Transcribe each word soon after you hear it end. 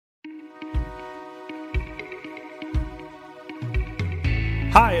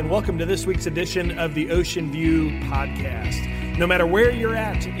Hi, and welcome to this week's edition of the Ocean View Podcast. No matter where you're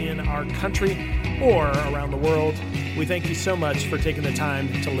at in our country or around the world, we thank you so much for taking the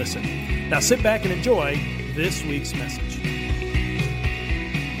time to listen. Now sit back and enjoy this week's message.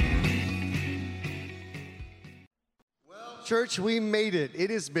 Well, church, we made it. It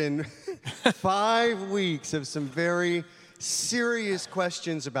has been 5 weeks of some very serious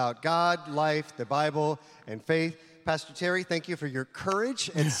questions about God, life, the Bible, and faith. Pastor Terry, thank you for your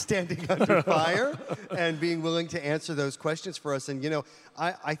courage and standing under fire and being willing to answer those questions for us. And, you know,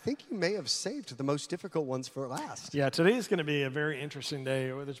 I think you may have saved the most difficult ones for last. Yeah, today is going to be a very interesting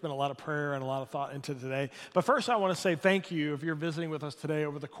day. There's been a lot of prayer and a lot of thought into today. But first, I want to say thank you if you're visiting with us today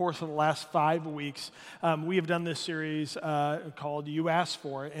over the course of the last 5 weeks. We have done this series called You Asked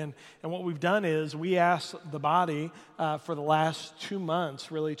For It. And what we've done is we asked the body for the last 2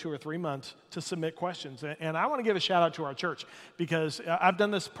 months, really 2 or 3 months, to submit questions. And I want to give a shout out to our church because I've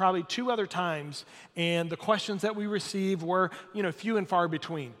done this probably 2 other times, and the questions that we received were, few and far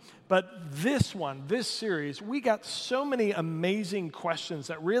between. But this series, we got so many amazing questions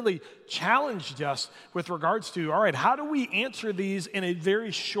that really challenged us with regards to, all right, how do we answer these in a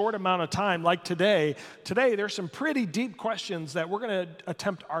very short amount of time like today? Today, there's some pretty deep questions that we're going to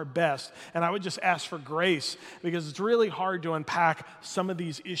attempt our best. And I would just ask for grace because it's really hard to unpack some of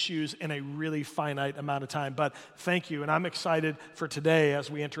these issues in a really finite amount of time. But thank you, and I'm excited for today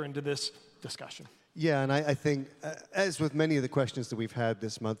as we enter into this discussion. Yeah, and I think, as with many of the questions that we've had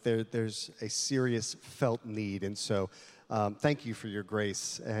this month, there's a serious felt need. And so thank you for your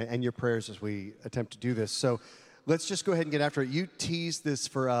grace and your prayers as we attempt to do this. So let's just go ahead and get after it. You teased this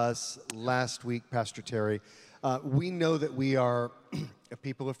for us last week, Pastor Terry. We know that we are a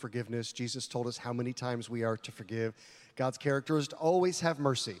people of forgiveness. Jesus told us how many times we are to forgive. God's character is to always have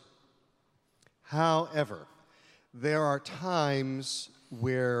mercy. However, there are times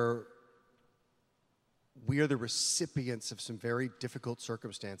where we are the recipients of some very difficult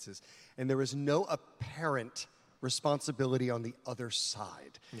circumstances, and there is no apparent responsibility on the other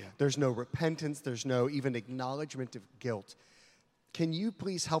side. Yeah. There's no repentance. There's no even acknowledgement of guilt. Can you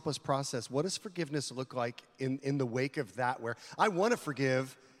please help us process what does forgiveness look like in the wake of that, where I want to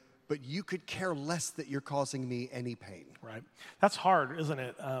forgive, but you could care less that you're causing me any pain? Right. That's hard, isn't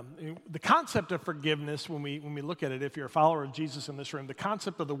it? The concept of forgiveness, when we look at it, if you're a follower of Jesus in this room, the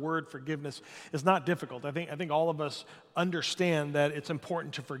concept of the word forgiveness is not difficult. I think all of us understand that it's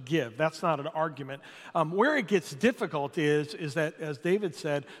important to forgive. That's not an argument. Where it gets difficult is that, as David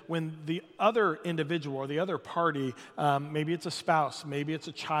said, when the other individual or the other party, maybe it's a spouse, maybe it's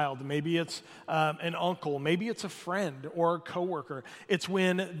a child, maybe it's an uncle, maybe it's a friend or a coworker, it's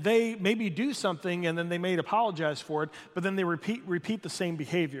when they maybe do something and then they may apologize for it, but then they repeat the same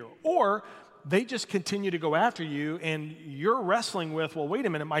behavior. Or they just continue to go after you and you're wrestling with, well, wait a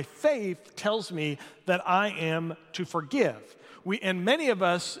minute, my faith tells me that I am to forgive. And many of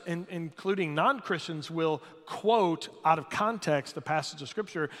us, including non-Christians, will quote out of context the passage of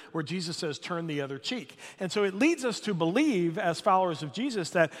Scripture where Jesus says, turn the other cheek. And so it leads us to believe, as followers of Jesus,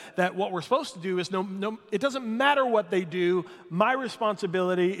 that what we're supposed to do is, it doesn't matter what they do, my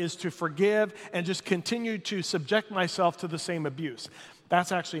responsibility is to forgive and just continue to subject myself to the same abuse.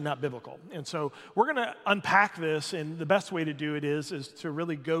 That's actually not biblical. And so we're going to unpack this, and the best way to do it is to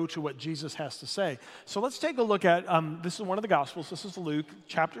really go to what Jesus has to say. So let's take a look at, this is one of the Gospels. This is Luke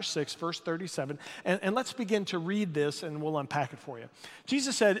chapter 6, verse 37. And let's begin to read this, and we'll unpack it for you.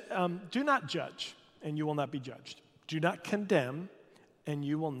 Jesus said, do not judge, and you will not be judged. Do not condemn, and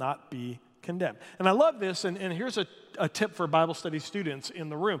you will not be condemned. And I love this, and here's a tip for Bible study students in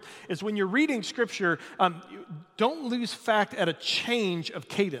the room, is when you're reading Scripture, don't lose fact at a change of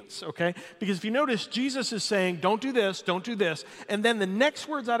cadence, okay? Because if you notice, Jesus is saying, don't do this, and then the next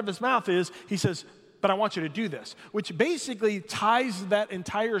words out of his mouth is, he says, but I want you to do this, which basically ties that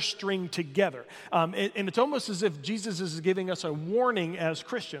entire string together. And it's almost as if Jesus is giving us a warning as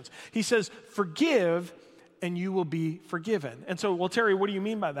Christians. He says, forgive, and you will be forgiven. And so, well, Terry, what do you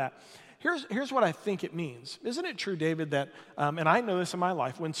mean by that? Here's what I think it means. Isn't it true, David, that, and I know this in my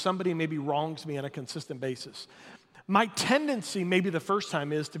life, when somebody maybe wrongs me on a consistent basis, my tendency maybe the first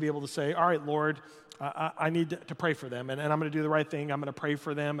time is to be able to say, all right, Lord, I need to pray for them, and I'm going to do the right thing. I'm going to pray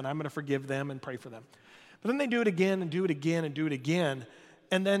for them, and I'm going to forgive them and pray for them. But then they do it again and do it again and do it again,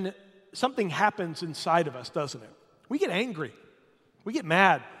 and then something happens inside of us, doesn't it? We get angry. We get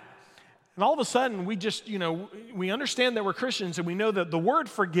mad. And all of a sudden, we just, we understand that we're Christians and we know that the word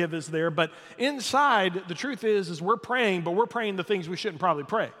forgive is there, but inside, the truth is we're praying, but we're praying the things we shouldn't probably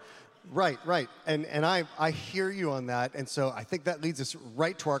pray. Right. And I hear you on that. And so I think that leads us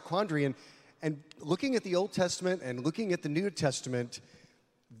right to our quandary. And looking at the Old Testament and looking at the New Testament,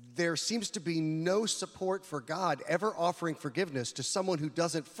 there seems to be no support for God ever offering forgiveness to someone who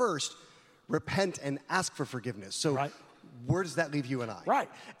doesn't first repent and ask for forgiveness. So Right. where does that leave you and I? Right.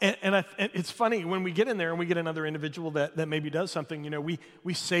 And it's funny, when we get in there and we get another individual that maybe does something,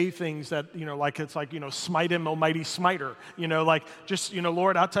 we say things that, like it's like, smite him, almighty smiter. Like just,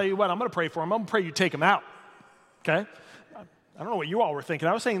 Lord, I'll tell you what, I'm going to pray for him. I'm going to pray you take him out. Okay? I don't know what you all were thinking.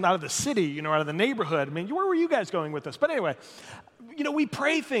 I was saying out of the city, out of the neighborhood. I mean, where were you guys going with this? But anyway, we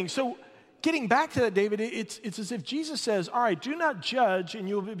pray things. So getting back to that, David, it's as if Jesus says, all right, do not judge and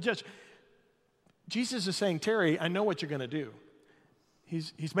you will be judged. Jesus is saying, Terry, I know what you're going to do.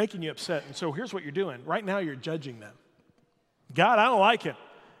 He's making you upset. And so here's what you're doing. Right now you're judging them. God, I don't like him.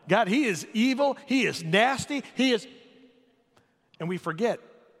 God, he is evil. He is nasty. And we forget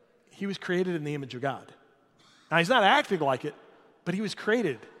he was created in the image of God. Now, he's not acting like it, but he was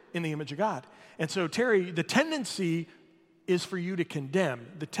created in the image of God. And so, Terry, the tendency is for you to condemn.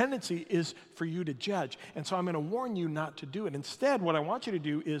 The tendency is for you to judge. And so I'm going to warn you not to do it. Instead, what I want you to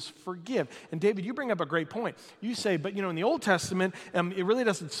do is forgive. And David, you bring up a great point. You say, but in the Old Testament, it really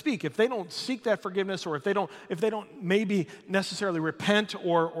doesn't speak. If they don't seek that forgiveness, or if they don't maybe necessarily repent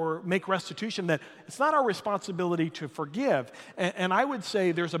or make restitution, then it's not our responsibility to forgive. And I would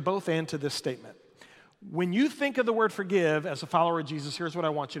say there's a both and to this statement. When you think of the word forgive as a follower of Jesus, here's what I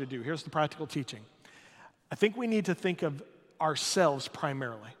want you to do. Here's the practical teaching. I think we need to think of ourselves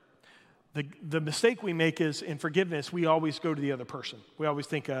primarily. The mistake we make is in forgiveness, we always go to the other person. We always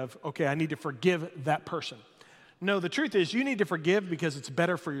think of, okay, I need to forgive that person. No, the truth is you need to forgive because it's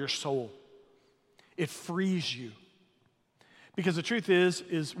better for your soul. It frees you. Because the truth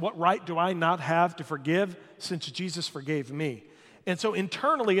is what right do I not have to forgive since Jesus forgave me? And so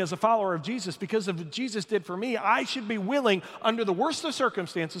internally, as a follower of Jesus, because of what Jesus did for me, I should be willing, under the worst of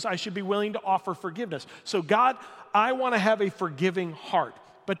circumstances, I should be willing to offer forgiveness. So God, I want to have a forgiving heart.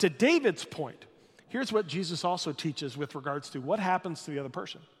 But to David's point, here's what Jesus also teaches with regards to what happens to the other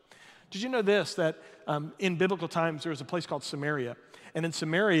person. Did you know this, that in biblical times, there was a place called Samaria. And in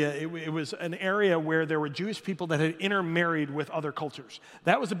Samaria, it was an area where there were Jewish people that had intermarried with other cultures.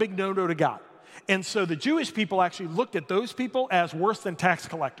 That was a big no-no to God. And so the Jewish people actually looked at those people as worse than tax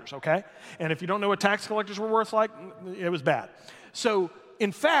collectors, okay? And if you don't know what tax collectors were worth like, it was bad. So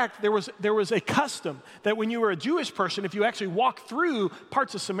in fact, there was a custom that when you were a Jewish person, if you actually walked through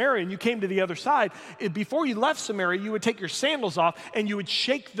parts of Samaria and you came to the other side, before you left Samaria, you would take your sandals off and you would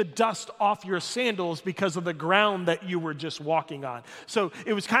shake the dust off your sandals because of the ground that you were just walking on. So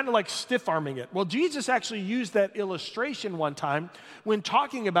it was kind of like stiff-arming it. Well, Jesus actually used that illustration one time when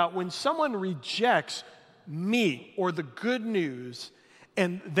talking about when someone rejects me or the good news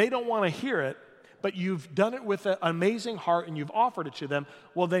and they don't want to hear it, but you've done it with an amazing heart and you've offered it to them,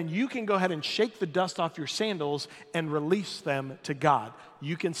 well, then you can go ahead and shake the dust off your sandals and release them to God.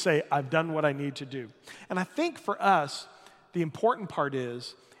 You can say, I've done what I need to do. And I think for us, the important part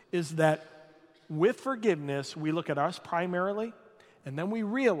is that with forgiveness, we look at us primarily, and then we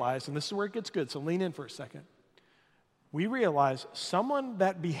realize, and this is where it gets good, so lean in for a second. We realize someone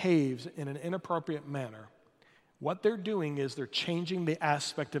that behaves in an inappropriate manner, what they're doing is they're changing the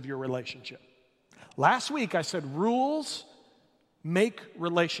aspect of your relationship. Last week, I said rules make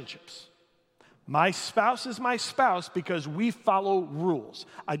relationships. My spouse is my spouse because we follow rules.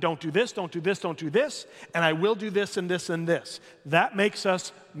 I don't do this, don't do this, don't do this, and I will do this and this and this. That makes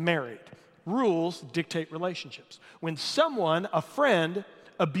us married. Rules dictate relationships. When someone, a friend,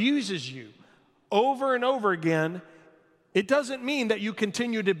 abuses you over and over again, it doesn't mean that you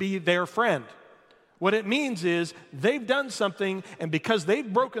continue to be their friend. What it means is they've done something, and because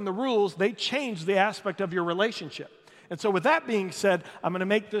they've broken the rules, they changed the aspect of your relationship. And so with that being said, I'm going to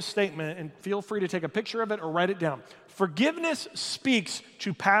make this statement, and feel free to take a picture of it or write it down. Forgiveness speaks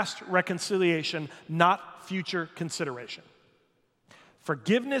to past reconciliation, not future consideration.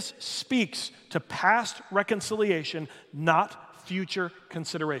 Forgiveness speaks to past reconciliation, not future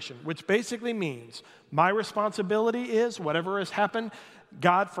consideration, which basically means my responsibility is whatever has happened,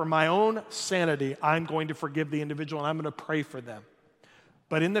 God, for my own sanity, I'm going to forgive the individual and I'm going to pray for them.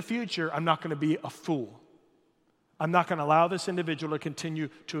 But in the future, I'm not going to be a fool. I'm not going to allow this individual to continue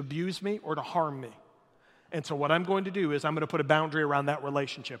to abuse me or to harm me. And so what I'm going to do is I'm going to put a boundary around that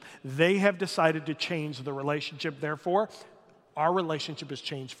relationship. They have decided to change the relationship. Therefore, our relationship has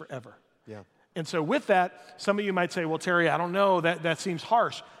changed forever. Yeah. And so with that, some of you might say, well, Terry, I don't know, that seems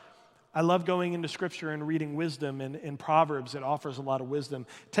harsh. I love going into Scripture and reading wisdom, and in Proverbs, it offers a lot of wisdom.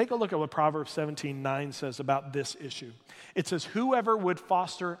 Take a look at what Proverbs 17:9 says about this issue. It says, whoever would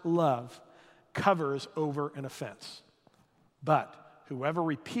foster love covers over an offense, but whoever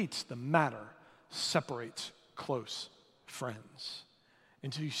repeats the matter separates close friends.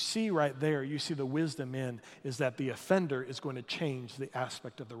 And so you see right there, you see the wisdom in is that the offender is going to change the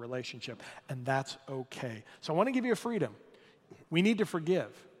aspect of the relationship, and that's okay. So I want to give you a freedom. We need to forgive,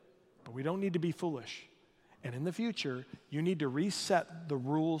 but we don't need to be foolish. And in the future, you need to reset the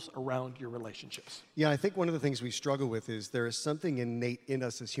rules around your relationships. Yeah, I think one of the things we struggle with is there is something innate in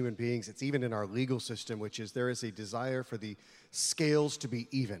us as human beings. It's even in our legal system, which is there is a desire for the scales to be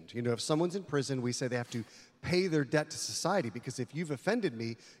evened. You know, if someone's in prison, we say they have to pay their debt to society because if you've offended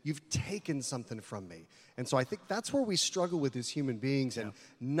me, you've taken something from me. And so I think that's where we struggle with as human beings and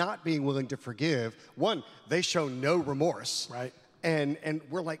not being willing to forgive. One, they show no remorse. Right. And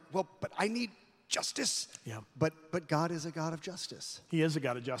we're like, well, but I need justice. Yeah. But God is a God of justice. He is a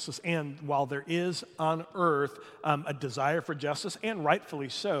God of justice. And while there is on earth a desire for justice, and rightfully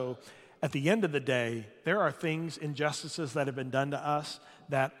so, at the end of the day, there are things, injustices that have been done to us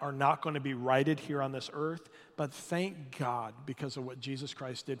that are not going to be righted here on this earth. But thank God, because of what Jesus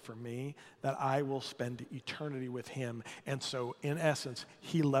Christ did for me, that I will spend eternity with him. And so, in essence,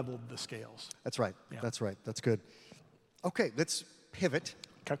 he leveled the scales. That's right. Yeah. That's right. That's good. Okay, let's pivot.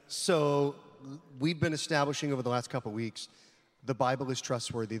 Okay. So we've been establishing over the last couple of weeks, the Bible is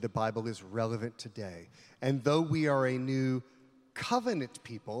trustworthy, the Bible is relevant today. And though we are a new covenant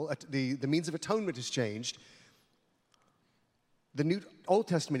people, the means of atonement has changed, the New Old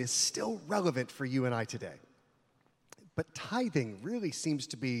Testament is still relevant for you and I today. But tithing really seems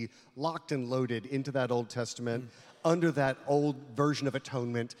to be locked and loaded into that Old Testament, under that old version of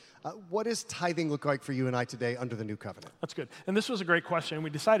atonement. What does tithing look like for you and I today under the New Covenant? That's good. And this was a great question. We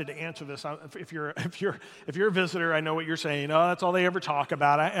decided to answer this. If you're a visitor, I know what you're saying. Oh, that's all they ever talk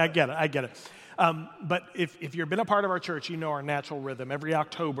about. I get it. But if you've been a part of our church, you know our natural rhythm. Every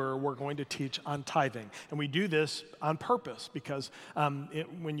October, we're going to teach on tithing. And we do this on purpose because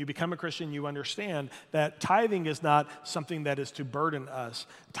when you become a Christian, you understand that tithing is not something that is to burden us.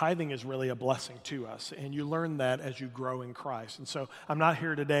 Tithing is really a blessing to us. And you learn that as you grow in Christ. And so I'm not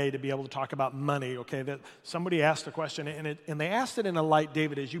here today to be able to talk about money, okay? That somebody asked a question, and they asked it in a light,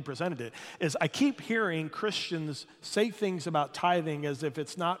 David, as you presented it, is I keep hearing Christians say things about tithing as if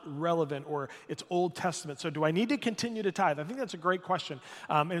it's not relevant or it's Old Testament. So do I need to continue to tithe? I think that's a great question,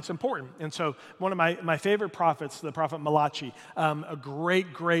 and it's important. And so one of my favorite prophets, the prophet Malachi, a great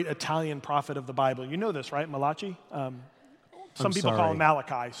Italian prophet of the Bible. You know this, right, Malachi? Some people call him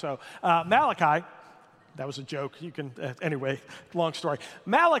Malachi. So Malachi, that was a joke. You can, anyway, long story.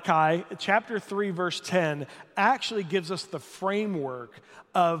 Malachi, chapter 3, verse 10, actually gives us the framework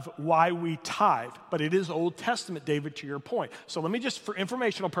of why we tithe. But it is Old Testament, David, to your point. So let me just, for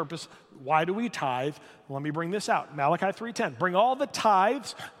informational purpose, why do we tithe? Let me bring this out. Malachi 3:10. Bring all the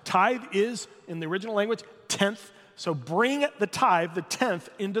tithes. Tithe is, in the original language, tenth. So bring the tithe, the tenth,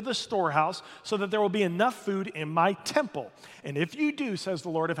 into the storehouse so that there will be enough food in my temple. And if you do, says the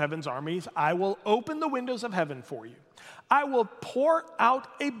Lord of heaven's armies, I will open the windows of heaven for you. I will pour out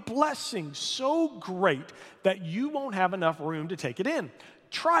a blessing so great that you won't have enough room to take it in.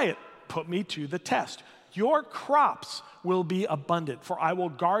 Try it. Put me to the test. Your crops will be abundant, for I will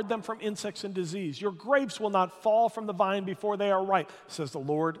guard them from insects and disease. Your grapes will not fall from the vine before they are ripe, says the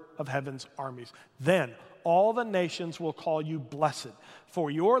Lord of heaven's armies. Then all the nations will call you blessed,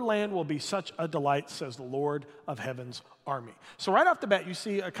 for your land will be such a delight, says the Lord of heaven's army. So right off the bat, you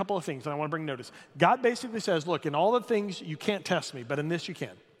see a couple of things that I want to bring notice. God basically says, look, in all the things you can't test me, but in this you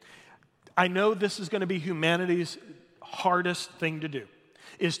can. I know this is going to be humanity's hardest thing to do,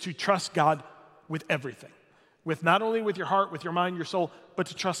 is to trust God with everything. With not only with your heart, with your mind, your soul, but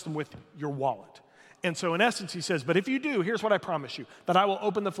to trust him with your wallet. And so in essence, he says, but if you do, here's what I promise you, that I will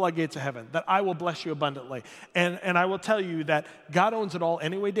open the floodgates of heaven, that I will bless you abundantly. And I will tell you that God owns it all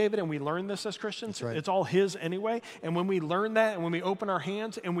anyway, David, and we learn this as Christians. That's right. It's all his anyway. And when we learn that and when we open our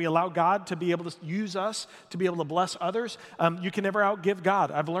hands and we allow God to be able to use us to be able to bless others, you can never outgive God.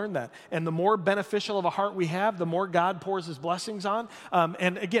 I've learned that. And the more beneficial of a heart we have, the more God pours his blessings on.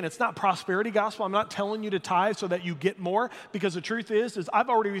 And again, it's not prosperity gospel. I'm not telling you to tithe so that you get more, because the truth is I've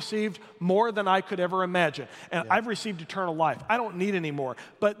already received more than I could ever imagine. And I've received eternal life. I don't need any more.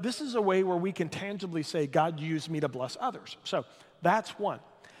 But this is a way where we can tangibly say, God used me to bless others. So that's one.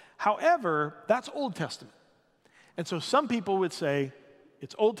 However, that's Old Testament. And so some people would say,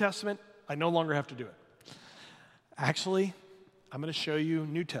 it's Old Testament, I no longer have to do it. Actually, I'm going to show you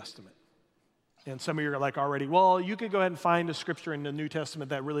New Testament. And some of you are like already, well, you could go ahead and find a scripture in the New Testament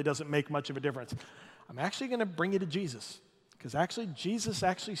that really doesn't make much of a difference. I'm actually going to bring you to Jesus, because actually Jesus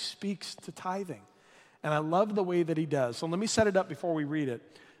actually speaks to tithing. And I love the way that he does. So let me set it up before we read it.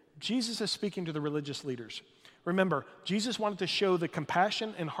 Jesus is speaking to the religious leaders. Remember, Jesus wanted to show the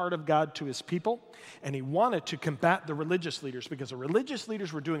compassion and heart of God to his people, and he wanted to combat the religious leaders because the religious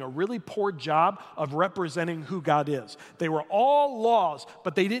leaders were doing a really poor job of representing who God is. They were all laws,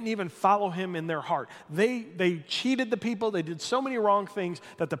 but they didn't even follow him in their heart. They cheated the people. They did so many wrong things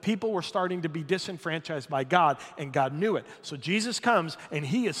that the people were starting to be disenfranchised by God, and God knew it. So Jesus comes, and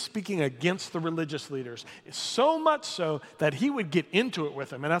he is speaking against the religious leaders, so much so that he would get into it with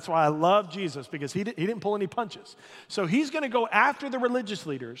them. And that's why I love Jesus, because he didn't pull any punches. So he's going to go after the religious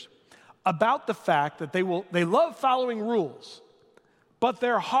leaders about the fact that they love following rules, but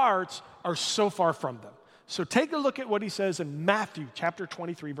their hearts are so far from them. So take a look at what he says in Matthew chapter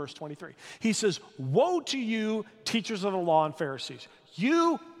 23, verse 23. He says, "Woe to you, teachers of the law and Pharisees,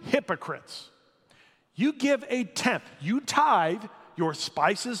 you hypocrites! You give a tenth, you tithe your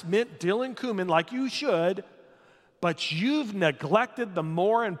spices, mint, dill, and cumin like you should, but you've neglected the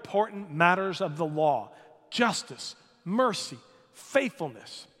more important matters of the law: justice, mercy,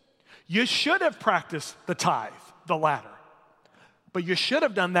 faithfulness. You should have practiced the tithe, the latter, but you should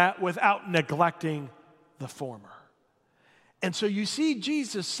have done that without neglecting the former." And so you see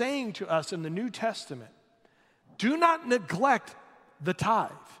Jesus saying to us in the New Testament, do not neglect the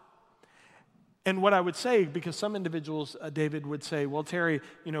tithe. And what I would say, because some individuals, David, would say, well, Terry,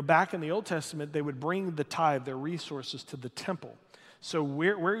 back in the Old Testament, they would bring the tithe, their resources, to the temple. So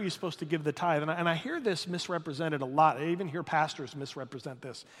where are you supposed to give the tithe? And I hear this misrepresented a lot. I even hear pastors misrepresent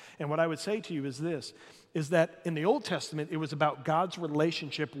this. And what I would say to you is this, is that in the Old Testament, it was about God's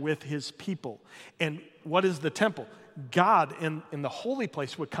relationship with his people. And what is the temple? God in the holy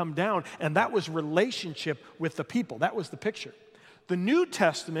place would come down, and that was relationship with the people. That was the picture. The New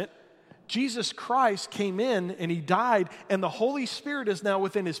Testament, Jesus Christ came in and he died, and the Holy Spirit is now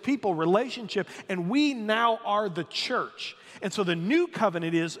within his people, relationship, and we now are the church. And so the new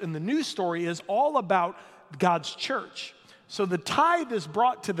covenant and the new story is all about God's church. So the tithe is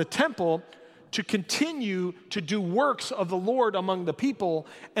brought to the temple to continue to do works of the Lord among the people,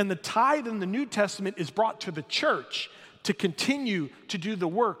 and the tithe in the New Testament is brought to the church to continue to do the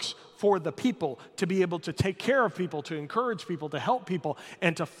works for the people, to be able to take care of people, to encourage people, to help people,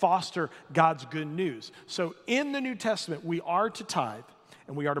 and to foster God's good news. So in the New Testament, we are to tithe,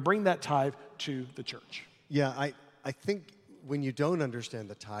 and we are to bring that tithe to the church. Yeah, I think when you don't understand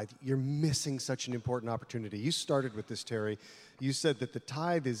the tithe, you're missing such an important opportunity. You started with this, Terry. You said that the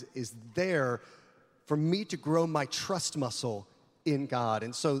tithe is there for me to grow my trust muscle in God.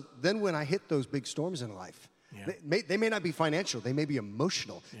 And so then when I hit those big storms in life, they may not be financial, they may be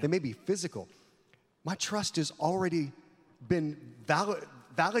emotional, they may be physical. My trust has already been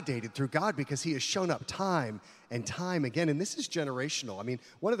validated through God because he has shown up time and time again. And this is generational. I mean,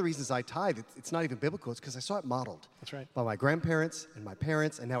 one of the reasons I tithe, it's not even biblical, it's because I saw it modeled. That's right. By my grandparents and my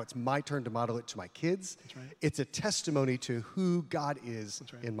parents, and now it's my turn to model it to my kids. That's right. It's a testimony to who God is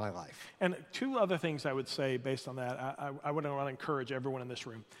in my life. And two other things I would say based on that. I would want to encourage everyone in this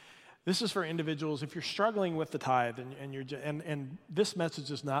room. This is for individuals. If you're struggling with the tithe, and this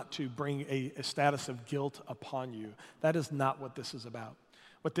message is not to bring a status of guilt upon you. That is not what this is about.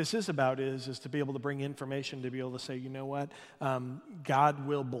 What this is about is to be able to bring information, to be able to say, you know what, God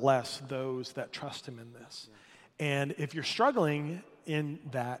will bless those that trust him in this. Yeah. And if you're struggling in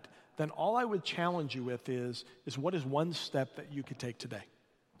that, then all I would challenge you with is what is one step that you could take today?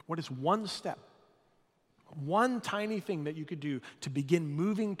 What is one step? One tiny thing that you could do to begin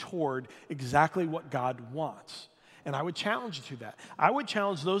moving toward exactly what God wants. And I would challenge you to that. I would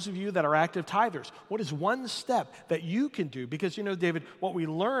challenge those of you that are active tithers. What is one step that you can do? Because, David, what we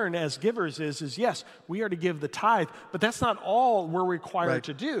learn as givers is yes, we are to give the tithe, but that's not all we're required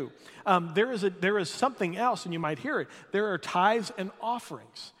to do. There is something else, and you might hear it. There are tithes and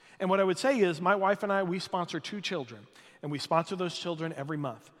offerings. And what I would say is my wife and I, we sponsor 2 children, and we sponsor those children every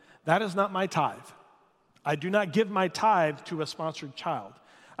month. That is not my tithe. I do not give my tithe to a sponsored child.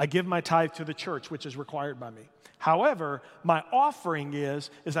 I give my tithe to the church, which is required by me. However, my offering is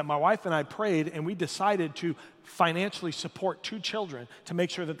that my wife and I prayed and we decided to financially support 2 children to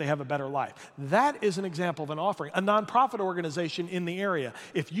make sure that they have a better life. That is an example of an offering. A nonprofit organization in the area.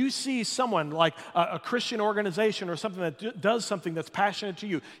 If you see someone like a Christian organization or something that does something that's passionate to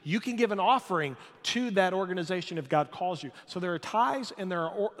you, you can give an offering to that organization if God calls you. So there are tithes and there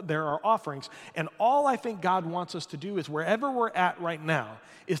are offerings. And all I think God wants us to do is wherever we're at right now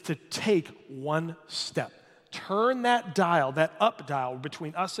is to take one step. Turn that dial, that up dial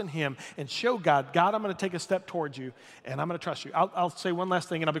between us and him and show God, I'm going to take a step towards you and I'm going to trust you. I'll say one last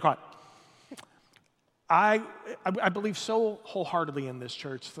thing and I'll be quiet. I believe so wholeheartedly in this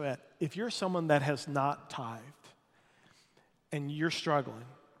church that if you're someone that has not tithed and you're struggling,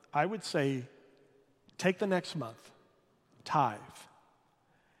 I would say take the next month, tithe.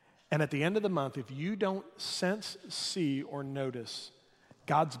 And at the end of the month, if you don't sense, see, or notice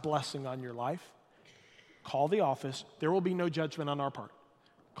God's blessing on your life, call the office. There will be no judgment on our part.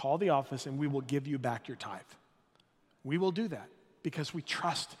 Call the office and we will give you back your tithe. We will do that because we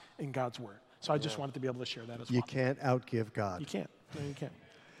trust in God's word. So I just wanted to be able to share that as well. You can't outgive God. You can't. No, you can't.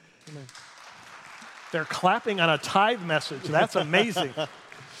 Amen. They're clapping on a tithe message. That's amazing.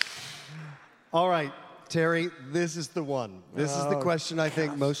 All right, Terry, this is the one. This is the question I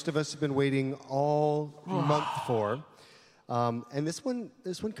think most of us have been waiting all month for. And this one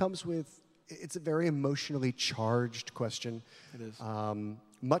comes with, it's a very emotionally charged question. It is.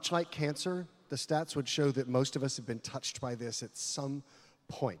 Much like cancer, the stats would show that most of us have been touched by this at some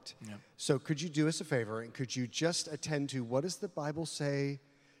point. Yeah. So could you do us a favor and could you just attend to what does the Bible say,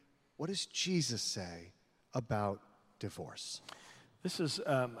 what does Jesus say about divorce? This is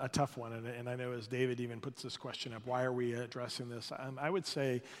a tough one, and I know as David even puts this question up, why are we addressing this? I would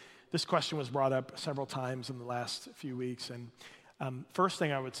say this question was brought up several times in the last few weeks, and first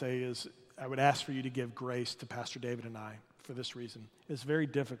thing I would say is I would ask for you to give grace to Pastor David and I for this reason. It's very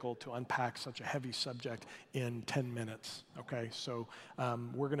difficult to unpack such a heavy subject in 10 minutes, okay? So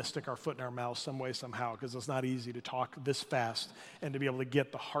we're going to stick our foot in our mouth some way, somehow, because it's not easy to talk this fast and to be able to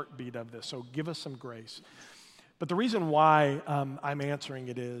get the heartbeat of this. So give us some grace. But the reason why I'm answering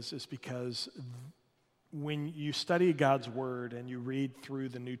it is because when you study God's word and you read through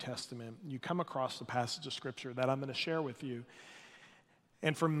the New Testament, you come across the passage of Scripture that I'm going to share with you.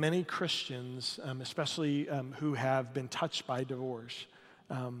 And for many Christians, especially who have been touched by divorce,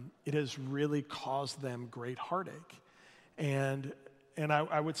 it has really caused them great heartache. And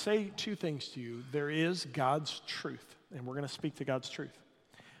I would say two things to you. There is God's truth, and we're going to speak to God's truth.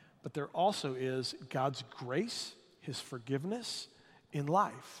 But there also is God's grace, his forgiveness in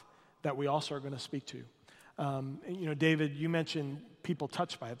life that we also are going to speak to. David, you mentioned people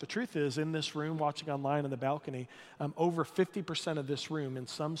touched by it. The truth is, in this room, watching online on the balcony, over 50% of this room, in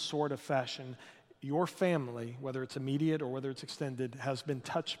some sort of fashion, your family, whether it's immediate or whether it's extended, has been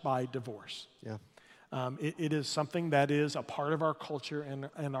touched by divorce. Yeah. It is something that is a part of our culture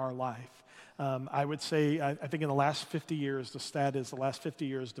and our life. I would say, I think in the last 50 years, the stat is the last 50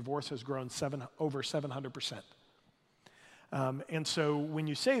 years, divorce has grown over 700%. And so when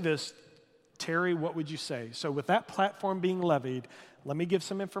you say this, Terry, what would you say? So with that platform being levied, let me give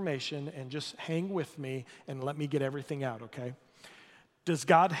some information and just hang with me and let me get everything out, okay? Does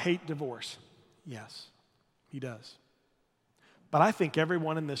God hate divorce? Yes, he does. But I think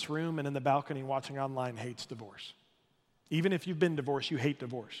everyone in this room and in the balcony watching online hates divorce. Even if you've been divorced, you hate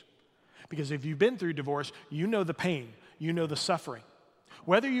divorce. Because if you've been through divorce, you know the pain, you know the suffering.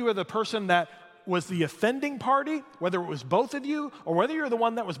 Whether you are the person that was the offending party, whether it was both of you, or whether you're the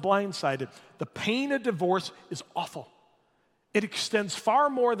one that was blindsided, the pain of divorce is awful. It extends far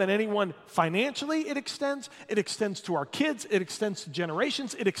more than anyone financially it extends to our kids, it extends to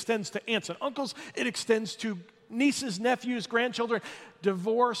generations, it extends to aunts and uncles, it extends to nieces, nephews, grandchildren.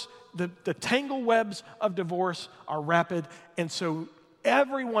 Divorce, the tangle webs of divorce are rapid, and so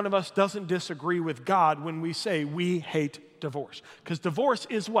every one of us doesn't disagree with God when we say we hate divorce. Because divorce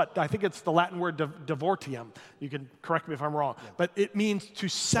is what? I think it's the Latin word divortium. You can correct me if I'm wrong. Yeah. But it means to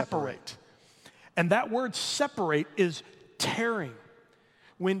separate. And that word separate is tearing.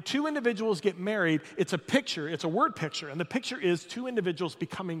 When two individuals get married, it's a picture, it's a word picture, and the picture is two individuals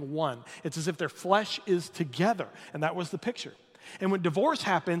becoming one. It's as if their flesh is together, and that was the picture. And when divorce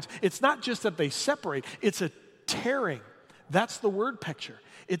happens, it's not just that they separate, it's a tearing. That's the word picture.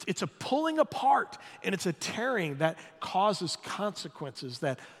 It's a pulling apart, and it's a tearing that causes consequences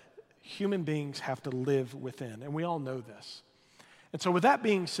that human beings have to live within, and we all know this. And so with that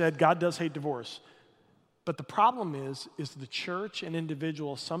being said, God does hate divorce. But the problem is the church and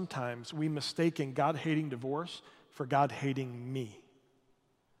individuals, sometimes we mistaken God hating divorce for God hating me,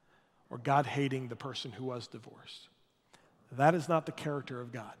 or God hating the person who was divorced. That is not the character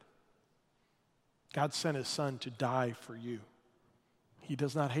of God. God sent his son to die for you. He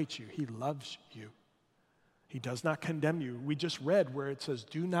does not hate you. He loves you. He does not condemn you. We just read where it says,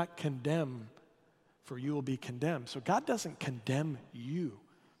 do not condemn, for you will be condemned. So God doesn't condemn you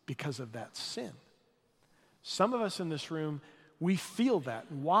because of that sin. Some of us in this room, we feel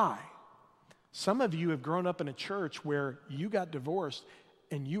that. Why? Some of you have grown up in a church where you got divorced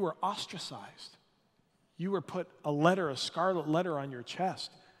and you were ostracized. You were put a scarlet letter on your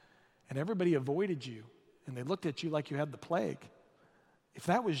chest, and everybody avoided you, and they looked at you like you had the plague. If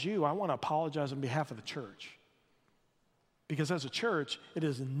that was you, I want to apologize on behalf of the church. Because as a church, it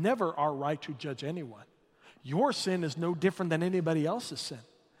is never our right to judge anyone. Your sin is no different than anybody else's sin.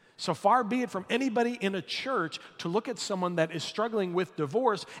 So far be it from anybody in a church to look at someone that is struggling with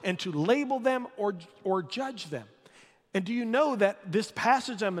divorce and to label them or judge them. And do you know that this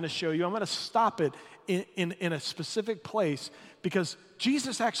passage I'm going to show you, I'm going to stop it in a specific place because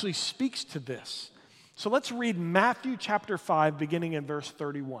Jesus actually speaks to this. So let's read Matthew chapter 5, beginning in verse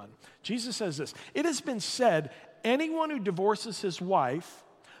 31. Jesus says this, "It has been said, anyone who divorces his wife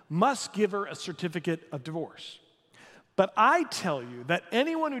must give her a certificate of divorce. But I tell you that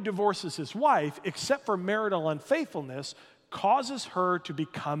anyone who divorces his wife, except for marital unfaithfulness, causes her to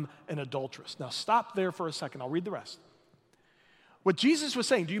become an adulteress." Now stop there for a second. I'll read the rest. What Jesus was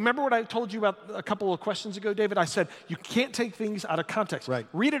saying, do you remember what I told you about a couple of questions ago, David? I said, you can't take things out of context. Right.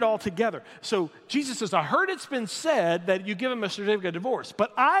 Read it all together. So Jesus says, I heard it's been said that you give him a certificate of divorce,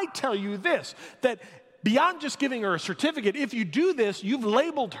 but I tell you this, that beyond just giving her a certificate, if you do this, you've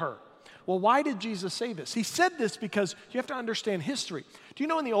labeled her. Well, why did Jesus say this? He said this because you have to understand history. Do you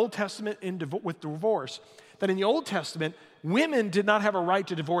know in the Old Testament with divorce, that in the Old Testament, women did not have a right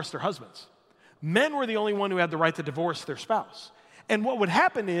to divorce their husbands. Men were the only one who had the right to divorce their spouse. And what would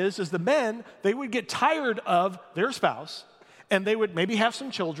happen is the men, they would get tired of their spouse, and they would maybe have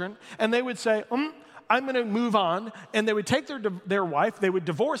some children, and they would say, I'm going to move on, and they would take their wife, they would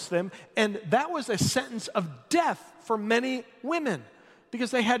divorce them, and that was a sentence of death for many women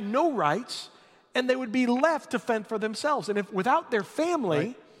because they had no rights, and they would be left to fend for themselves. And if without their family,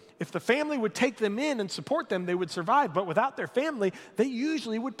 right, if the family would take them in and support them, they would survive, but without their family, they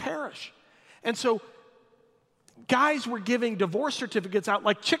usually would perish. And so guys were giving divorce certificates out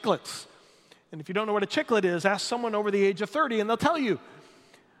like chiclets. And if you don't know what a chiclet is, ask someone over the age of 30 and they'll tell you.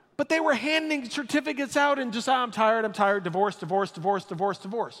 But they were handing certificates out and just, I'm tired, divorce, divorce, divorce, divorce,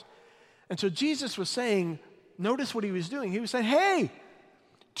 divorce. And so Jesus was saying, notice what he was doing. He was saying, hey,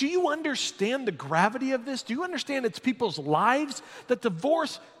 do you understand the gravity of this? Do you understand it's people's lives? That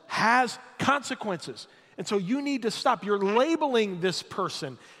divorce has consequences. And so you need to stop. You're labeling this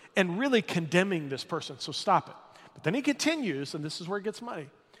person and really condemning this person, so stop it. But then he continues, and this is where it gets muddy.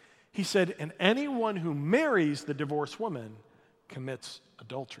 He said, and anyone who marries the divorced woman commits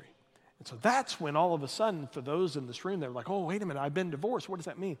adultery. And so that's when all of a sudden, for those in this room, they're like, oh, wait a minute, I've been divorced. What does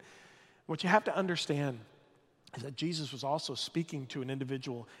that mean? What you have to understand is that Jesus was also speaking to an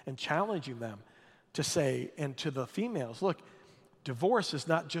individual and challenging them to say, and to the females, look, divorce is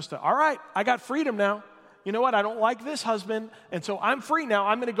not just all right, I got freedom now. You know what? I don't like this husband, and so I'm free now.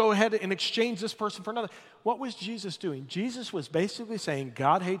 I'm going to go ahead and exchange this person for another. What was Jesus doing? Jesus was basically saying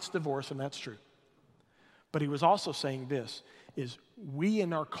God hates divorce, and that's true. But he was also saying this, is we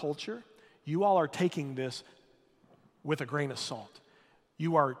in our culture, you all are taking this with a grain of salt.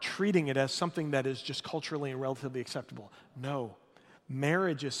 You are treating it as something that is just culturally and relatively acceptable. No.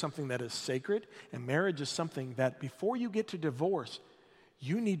 Marriage is something that is sacred, and marriage is something that before you get to divorce,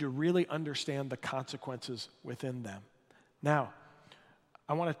 you need to really understand the consequences within them. Now,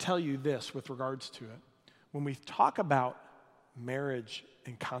 I want to tell you this with regards to it. When we talk about marriage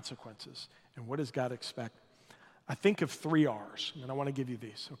and consequences and what does God expect, I think of 3 R's, and I want to give you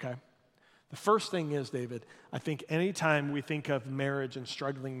these, okay? The first thing is, David, I think anytime we think of marriage and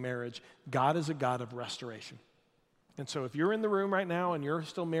struggling marriage, God is a God of restoration. And so if you're in the room right now and you're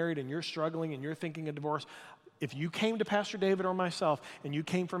still married and you're struggling and you're thinking of divorce, if you came to Pastor David or myself and you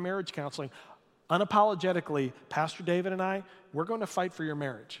came for marriage counseling, unapologetically, Pastor David and I, we're going to fight for your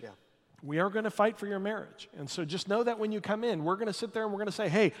marriage. Yeah. We are going to fight for your marriage. And so just know that when you come in, we're going to sit there and we're going to say,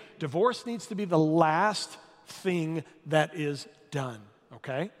 hey, divorce needs to be the last thing that is done,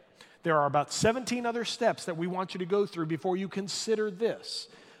 okay? There are about 17 other steps that we want you to go through before you consider this.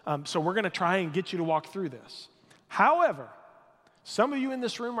 So we're going to try and get you to walk through this. However, some of you in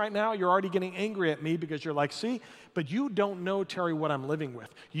this room right now, you're already getting angry at me because you're like, see, but you don't know, Terry, what I'm living with.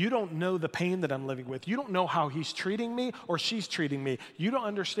 You don't know the pain that I'm living with. You don't know how he's treating me or she's treating me. You don't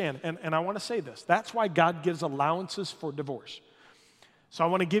understand. And I want to say this. That's why God gives allowances for divorce. So I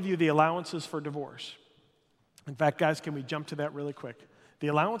want to give you the allowances for divorce. In fact, guys, can we jump to that really quick? The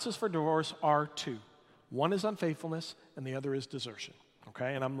allowances for divorce are 2. One is unfaithfulness, and the other is desertion.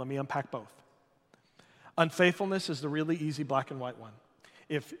 Okay, and let me unpack both. Unfaithfulness is the really easy black and white one.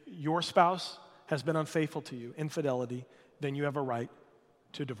 If your spouse has been unfaithful to you, infidelity, then you have a right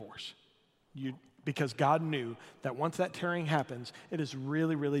to divorce. Because God knew that once that tearing happens, it is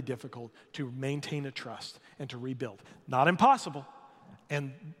really, really difficult to maintain a trust and to rebuild. Not impossible.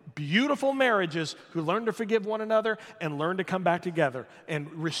 And beautiful marriages who learn to forgive one another and learn to come back together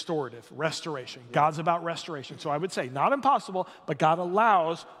and restoration. Yeah. God's about restoration. So I would say not impossible, but God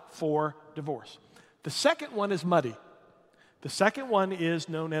allows for divorce. The second one is muddy. The second one is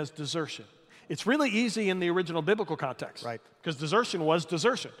known as desertion. It's really easy in the original biblical context. Right. Because desertion was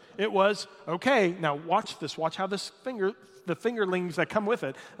desertion. It was, okay, now watch this. Watch how the fingerlings that come with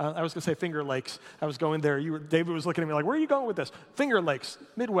it. I was going to say Finger Lakes. I was going there. David was looking at me like, where are you going with this? Finger Lakes,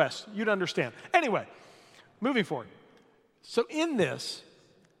 Midwest. You'd understand. Anyway, moving forward. So in this,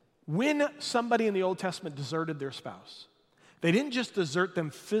 when somebody in the Old Testament deserted their spouse, they didn't just desert them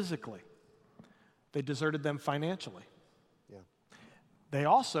physically. They deserted them financially. Yeah. They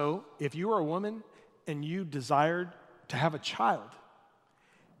also, if you were a woman and you desired to have a child,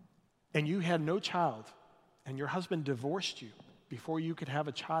 and you had no child, and your husband divorced you before you could have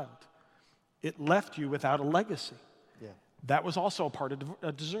a child, it left you without a legacy. Yeah. That was also a part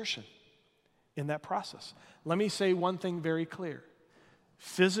of desertion in that process. Let me say one thing very clear.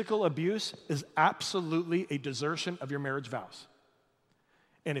 Physical abuse is absolutely a desertion of your marriage vows.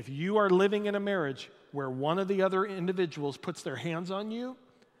 And if you are living in a marriage where one of the other individuals puts their hands on you,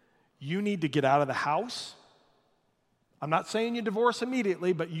 you need to get out of the house. I'm not saying you divorce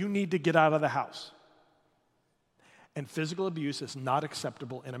immediately, but you need to get out of the house. And physical abuse is not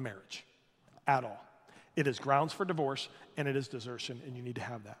acceptable in a marriage at all. It is grounds for divorce, and it is desertion, and you need to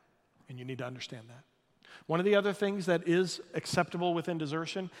have that, and you need to understand that. One of the other things that is acceptable within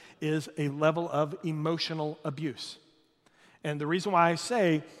desertion is a level of emotional abuse. And the reason why I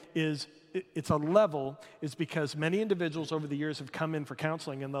say is it's a level is because many individuals over the years have come in for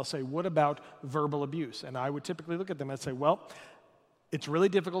counseling and they'll say, what about verbal abuse? And I would typically look at them and say, well, it's really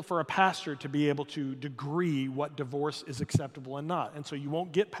difficult for a pastor to be able to degree what divorce is acceptable and not. And so you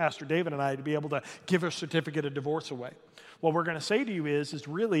won't get Pastor David and I to be able to give a certificate of divorce away. What we're going to say to you is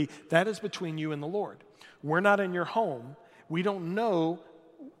really that is between you and the Lord. We're not in your home. We don't know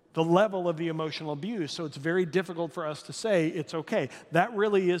the level of the emotional abuse, so it's very difficult for us to say it's okay. That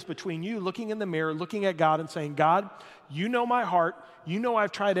really is between you looking in the mirror, looking at God and saying, God, you know my heart. You know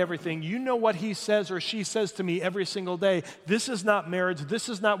I've tried everything. You know what he says or she says to me every single day. This is not marriage. This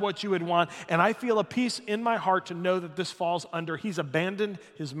is not what you would want. And I feel a peace in my heart to know that this falls under he's abandoned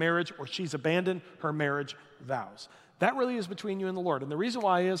his marriage or she's abandoned her marriage vows. That really is between you and the Lord. And the reason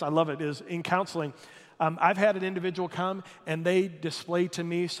why is, I love it, is in counseling, I've had an individual come and they display to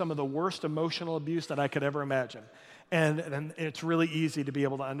me some of the worst emotional abuse that I could ever imagine. And it's really easy to be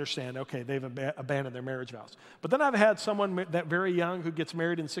able to understand, okay, they've abandoned their marriage vows. But then I've had someone that very young who gets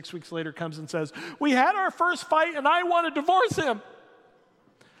married and 6 weeks later comes and says, we had our first fight and I want to divorce him.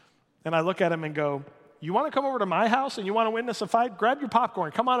 And I look at him and go, you want to come over to my house and you want to witness a fight? Grab your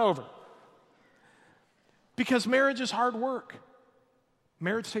popcorn, come on over. Because marriage is hard work.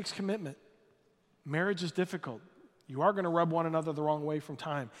 Marriage takes commitment. Marriage is difficult. You are going to rub one another the wrong way from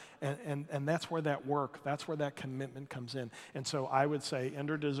time. And that's where that work, that's where that commitment comes in. And so I would say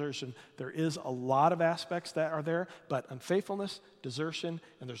under desertion, there is a lot of aspects that are there, but unfaithfulness, desertion,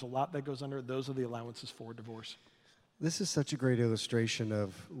 and there's a lot that goes under it. Those are the allowances for divorce. This is such a great illustration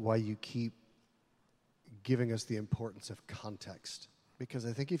of why you keep giving us the importance of context. Because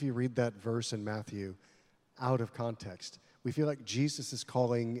I think if you read that verse in Matthew out of context, we feel like Jesus is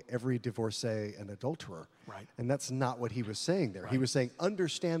calling every divorcee an adulterer. Right. And that's not what he was saying there. Right. He was saying,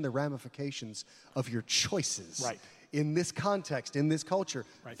 understand the ramifications of your choices. Right. In this context, in this culture,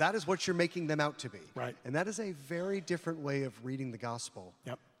 right. That is what you're making them out to be. Right. And that is a very different way of reading the gospel.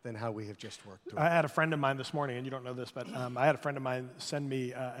 Yep. Than how we have just worked through. I had a friend of mine this morning, and you don't know this, but I had a friend of mine send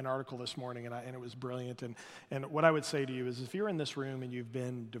me an article this morning, and it was brilliant. And what I would say to you is if you're in this room and you've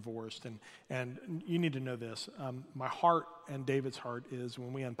been divorced, and you need to know this, my heart and David's heart is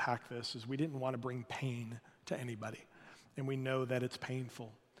when we unpack this is we didn't want to bring pain to anybody, and we know that it's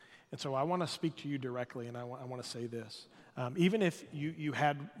painful. And so I want to speak to you directly, and I want to say this. Even if you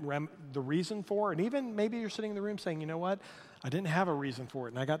had the reason for it, and even maybe you're sitting in the room saying, you know what, I didn't have a reason for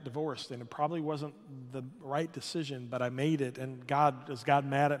it, and I got divorced, and it probably wasn't the right decision, but I made it, and is God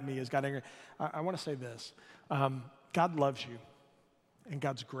mad at me? Is God angry? I want to say this. God loves you, and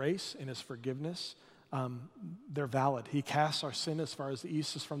God's grace and his forgiveness, they're valid. He casts our sin as far as the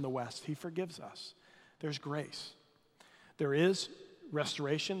east is from the west. He forgives us. There's grace. There is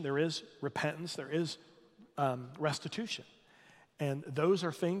restoration. There is repentance. There is restitution. And those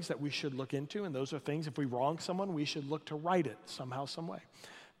are things that we should look into, and those are things, if we wrong someone, we should look to right it somehow, some way.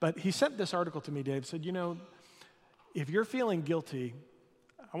 But he sent this article to me, Dave, said, you know, if you're feeling guilty,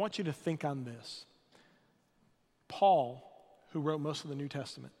 I want you to think on this. Paul, who wrote most of the New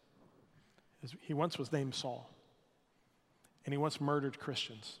Testament, he once was named Saul, and he once murdered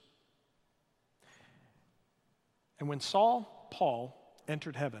Christians. And when Paul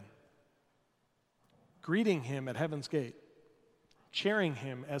entered heaven, greeting him at heaven's gate, cheering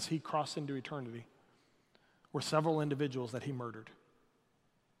him as he crossed into eternity, were several individuals that he murdered.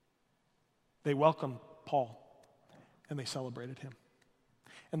 They welcomed Paul, and they celebrated him.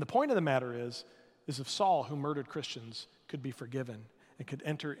 And the point of the matter is if Saul, who murdered Christians, could be forgiven and could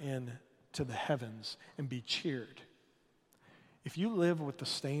enter into the heavens and be cheered, if you live with the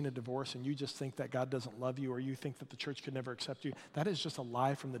stain of divorce and you just think that God doesn't love you or you think that the church could never accept you, that is just a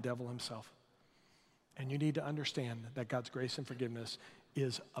lie from the devil himself. And you need to understand that God's grace and forgiveness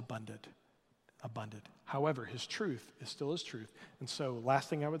is abundant. However, his truth is still his truth. And so last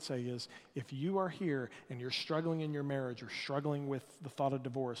thing I would say is if you are here and you're struggling in your marriage or struggling with the thought of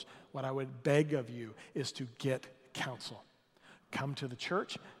divorce, what I would beg of you is to get counsel. Come to the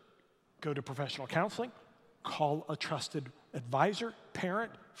church, go to professional counseling, call a trusted advisor,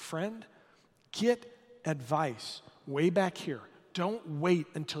 parent, friend. Get advice way back here. Don't wait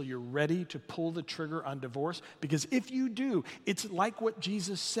until you're ready to pull the trigger on divorce, because if you do, it's like what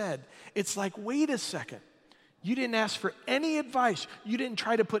Jesus said. It's like, wait a second. You didn't ask for any advice. You didn't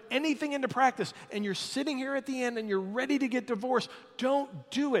try to put anything into practice, and you're sitting here at the end and you're ready to get divorced. Don't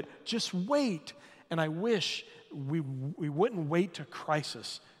do it. Just wait. And I wish we wouldn't wait to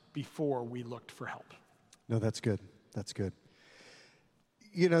crisis before we looked for help. No, that's good. That's good.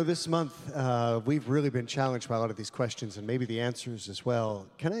 You know, this month, we've really been challenged by a lot of these questions and maybe the answers as well.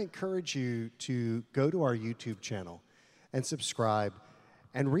 Can I encourage you to go to our YouTube channel and subscribe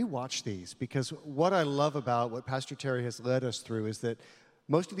and rewatch these? Because what I love about what Pastor Terry has led us through is that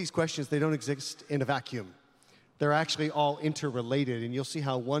most of these questions, they don't exist in a vacuum. They're actually all interrelated, and you'll see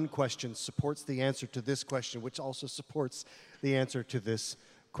how one question supports the answer to this question, which also supports the answer to this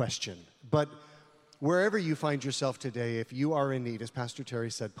question. But wherever you find yourself today, if you are in need, as Pastor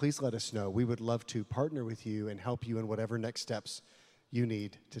Terry said, please let us know. We would love to partner with you and help you in whatever next steps you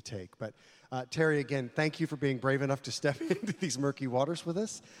need to take. But Terry, again, thank you for being brave enough to step into these murky waters with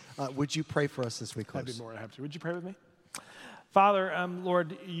us. Would you pray for us as we close? I'd be more than happy to. Would you pray with me? Father,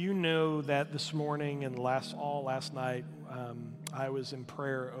 Lord, you know that this morning and last night, I was in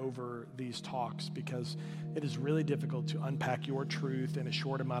prayer over these talks because it is really difficult to unpack your truth in a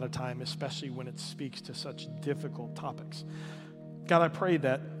short amount of time, especially when it speaks to such difficult topics. God, I pray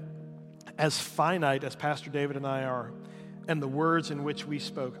that as finite as Pastor David and I are, and the words in which we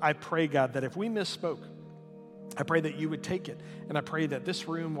spoke, I pray, God, that if we misspoke, I pray that you would take it. And I pray that this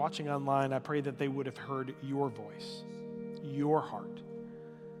room watching online, I pray that they would have heard your voice, your heart,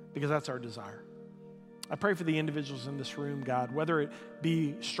 because that's our desire. I pray for the individuals in this room, God, whether it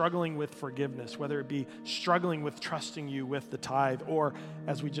be struggling with forgiveness, whether it be struggling with trusting you with the tithe, or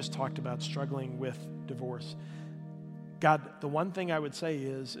as we just talked about, struggling with divorce. God, the one thing I would say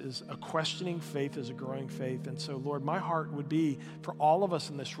is a questioning faith is a growing faith. And so, Lord, my heart would be for all of us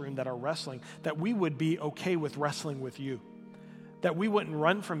in this room that are wrestling, that we would be okay with wrestling with you, that we wouldn't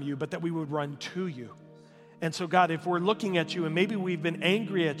run from you, but that we would run to you. And so, God, if we're looking at you and maybe we've been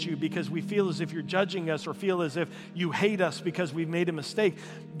angry at you because we feel as if you're judging us or feel as if you hate us because we've made a mistake,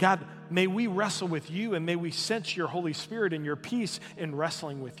 God, may we wrestle with you and may we sense your Holy Spirit and your peace in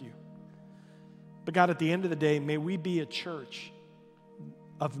wrestling with you. But God, at the end of the day, may we be a church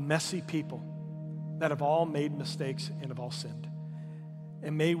of messy people that have all made mistakes and have all sinned.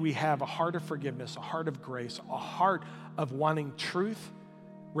 And may we have a heart of forgiveness, a heart of grace, a heart of wanting truth,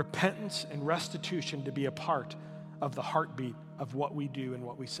 repentance, and restitution to be a part of the heartbeat of what we do and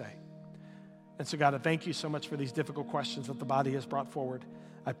what we say. And so, God, I thank you so much for these difficult questions that the body has brought forward.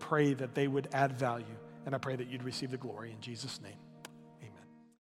 I pray that they would add value, and I pray that you'd receive the glory in Jesus' name.